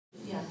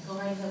go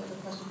right ahead with the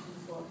question from the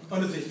floor.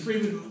 Under the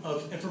Freedom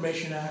of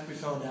Information Act, we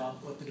found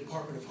out what the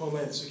Department of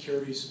Homeland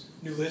Security's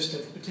new list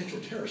of potential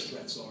terrorist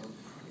threats are.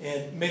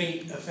 And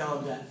many have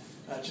found that,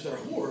 to their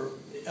horror,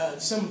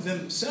 some of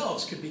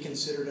themselves could be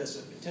considered as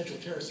a potential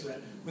terrorist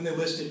threat when they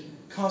listed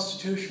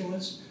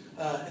constitutionalists.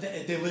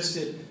 They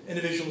listed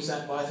individuals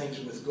that buy things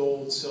with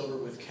gold, silver,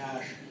 with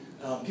cash,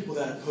 people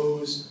that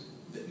oppose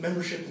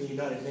membership in the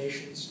United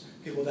Nations,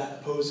 people that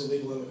oppose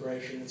illegal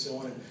immigration, and so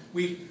on. And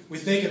we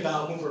think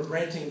about when we're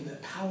granting the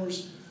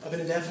powers of an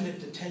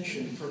indefinite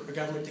detention for a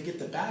government to get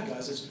the bad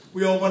guys, is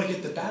we all want to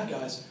get the bad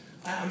guys.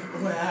 I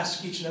want to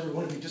ask each and every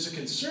one of you, does it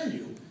concern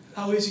you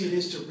how easy it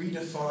is to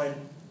redefine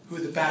who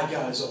the bad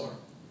guys are?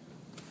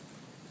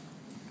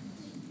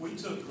 We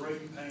took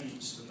great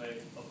pains to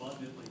make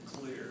abundantly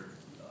clear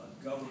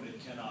government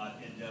cannot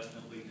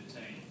indefinitely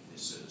detain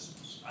its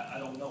citizens. I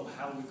don't know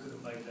how we could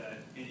have made that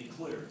any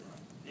clearer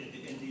in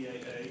the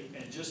NDAA.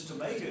 And just to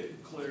make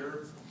it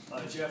clear,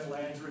 Jeff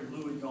Landry,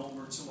 Louis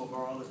Gomer, and some of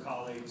our other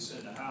colleagues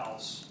in the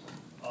House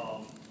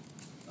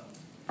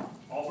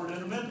offered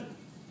an amendment.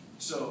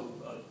 So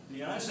the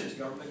United States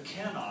government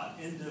cannot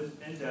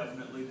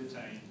indefinitely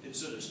detain its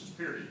citizens,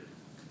 period.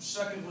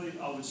 Secondly,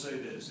 I would say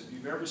this. If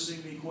you've ever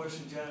seen me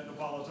question Janet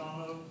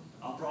Napolitano,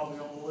 I'm probably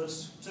on the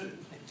list too.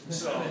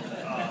 So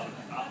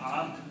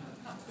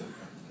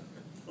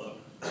look,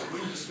 we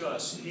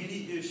discuss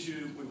any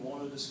issue we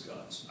want to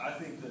discuss. I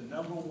think the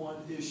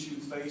 #1 issue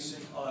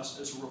facing us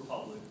as a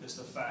republic is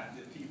the fact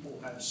that people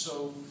have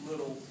so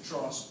little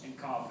trust and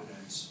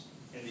confidence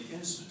in the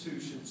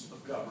institutions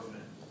of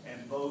government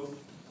and both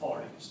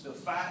parties. The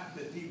fact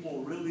that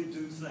people really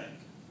do think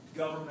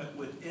government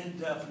would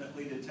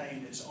indefinitely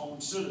detain its own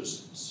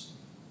citizens,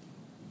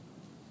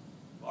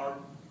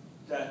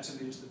 that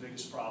to me is the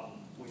biggest problem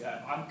we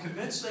have. I'm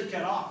convinced they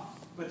cannot,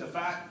 but the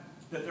fact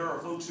that there are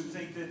folks who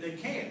think that they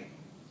can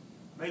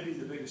may be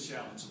the biggest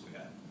challenge that we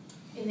have.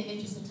 In the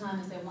interest of time,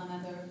 is there one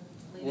other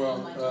leader?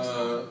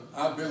 Well,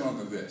 I've been on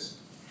the list.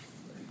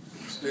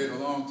 Stayed a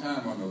long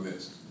time on the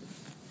list.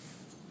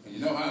 And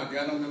you know how I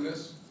got on the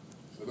list?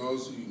 For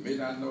those who may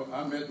not know,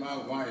 I met my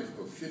wife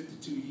for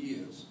 52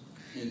 years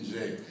in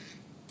jail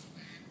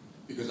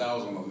because I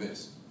was on the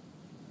list.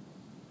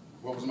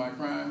 What was my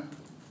crime?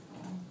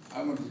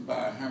 I went to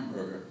buy a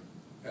hamburger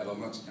at a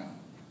lunch counter.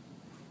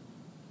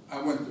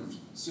 I went to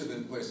sit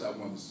in the place I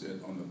wanted to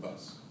sit on the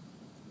bus.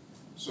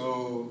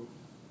 So,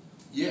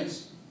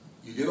 yes,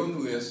 you get on the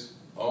list,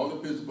 all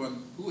depends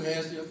upon who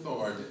has the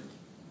authority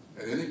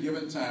at any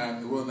given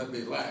time, the one that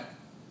they like,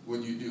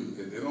 what you do.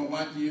 If they don't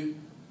like you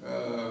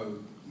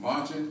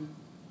marching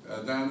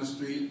down the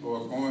street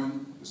or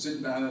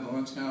sitting down at the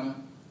lunch counter,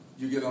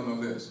 you get on the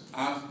list.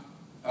 I've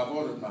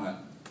ordered my,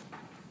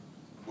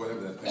 whatever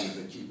that thing is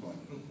they keep on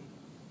you.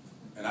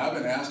 And I've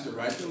been asked to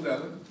write the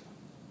letter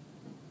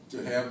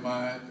to have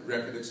my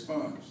record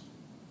expunged.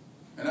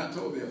 And I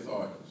told the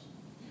authorities,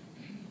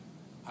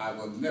 I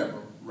will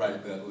never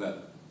write that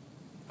letter.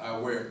 I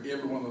wear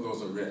every one of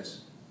those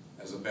arrests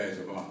as a badge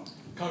of honor.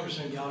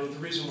 Congressman Gowdy, the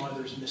reason why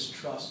there's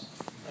mistrust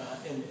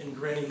in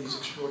granting these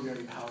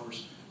extraordinary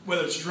powers,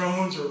 whether it's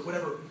drones or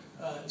whatever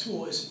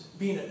tool, is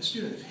being a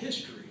student of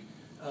history.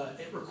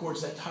 It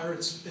records that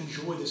tyrants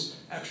enjoy this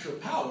extra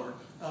power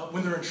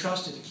when they're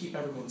entrusted to keep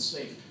everyone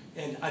safe.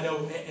 And I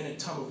know in a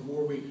time of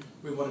war,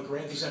 we want to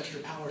grant these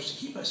extra powers to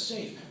keep us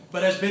safe.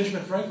 But as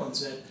Benjamin Franklin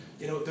said,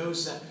 you know,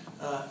 those that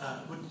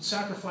would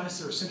sacrifice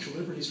their essential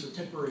liberties for a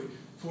temporary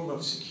form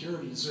of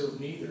security deserve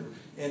neither.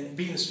 And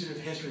being a student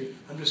of history,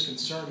 I'm just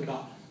concerned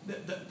about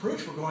the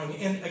approach we're going.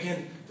 And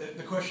again,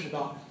 the question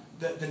about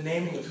the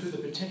naming of who the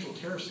potential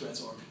terrorist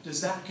threats are.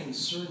 Does that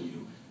concern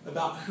you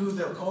about who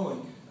they're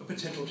calling a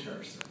potential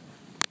terrorist threat?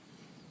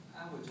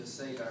 I would just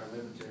say to our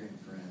libertarian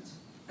friends,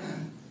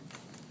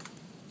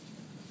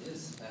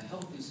 is a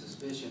healthy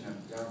suspicion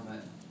of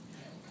government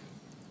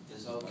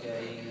is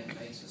okay and it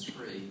makes us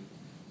free,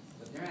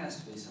 but there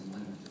has to be some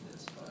limit to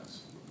this,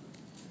 folks.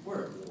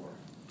 We're at war.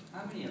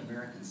 How many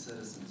American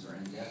citizens are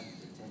in indefinite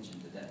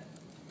detention today?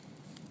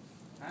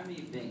 How many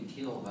have been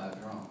killed by a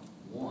drone?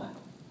 1.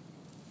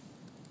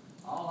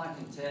 All I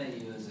can tell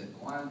you is that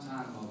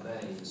Guantanamo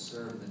Bay has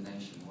served the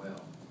nation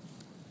well.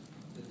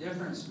 The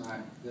difference, my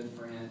good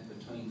friend,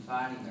 between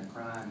fighting a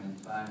crime and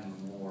fighting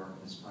a war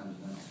is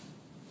fundamental.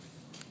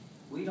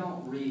 We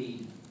don't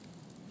read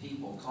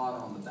people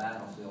caught on the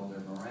battlefield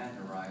their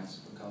Miranda rights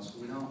because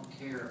we don't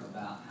care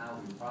about how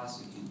we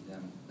prosecute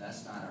them.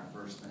 That's not our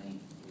first thing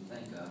we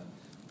think of.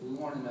 We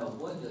want to know,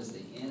 what does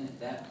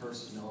that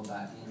person know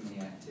about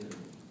enemy activity?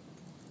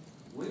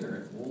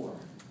 We're at war.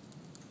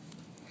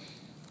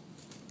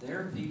 There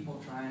are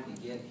people trying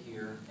to get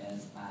here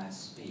as I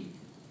speak.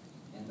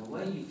 And the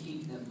way you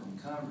keep them from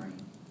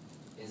covering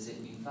is that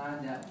you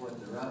find out what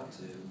they're up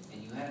to,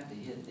 and you have to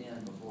hit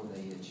them before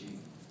they hit you.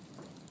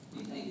 Do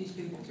you think these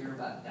people care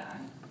about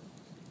dying?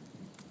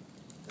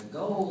 The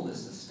goal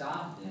is to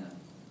stop them.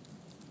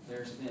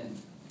 There's been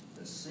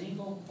the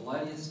single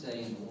bloodiest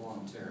day in the war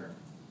on terror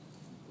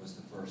was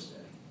the first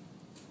day.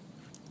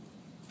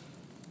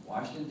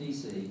 Washington,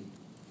 D.C.,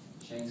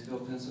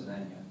 Shanksville,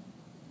 Pennsylvania,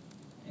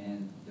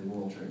 and the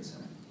World World Trade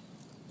Center.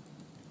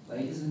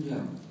 Ladies and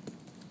gentlemen,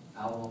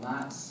 I will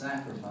not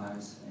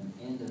sacrifice an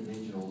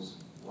individual's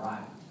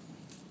right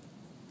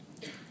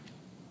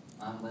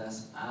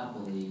unless I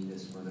believe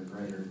it's for the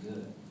greater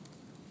good.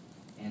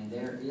 And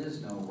there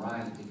is no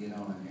right to get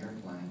on an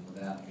airplane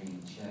without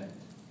being checked.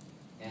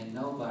 And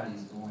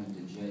nobody's going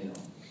to jail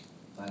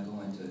by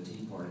going to a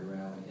Tea Party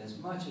rally, as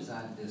much as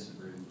I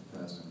disagree with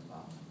President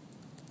Obama.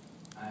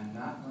 I'm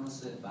not going to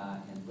sit by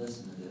and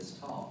listen to this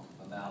talk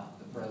about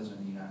the President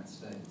of the United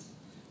States.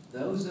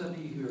 Those of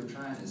you who are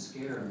trying to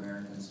scare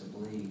Americans to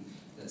believe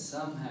that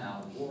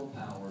somehow war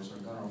powers are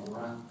going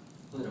to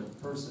put a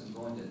person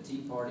going to a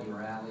Tea Party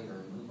rally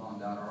or a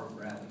MoveOn.org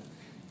rally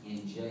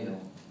in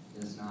jail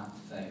is not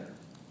fair.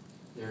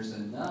 There's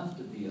enough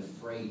to be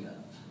afraid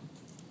of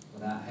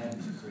without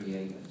having to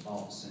create a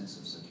false sense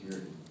of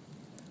security.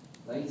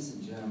 Ladies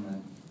and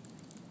gentlemen,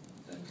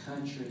 the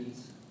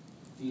country's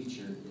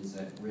future is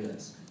at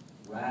risk.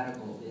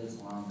 Radical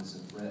Islam is a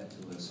threat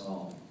to us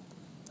all.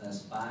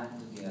 Let's bind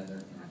together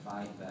and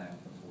fight back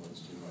before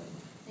it's too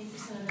late. Thank you,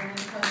 Senator.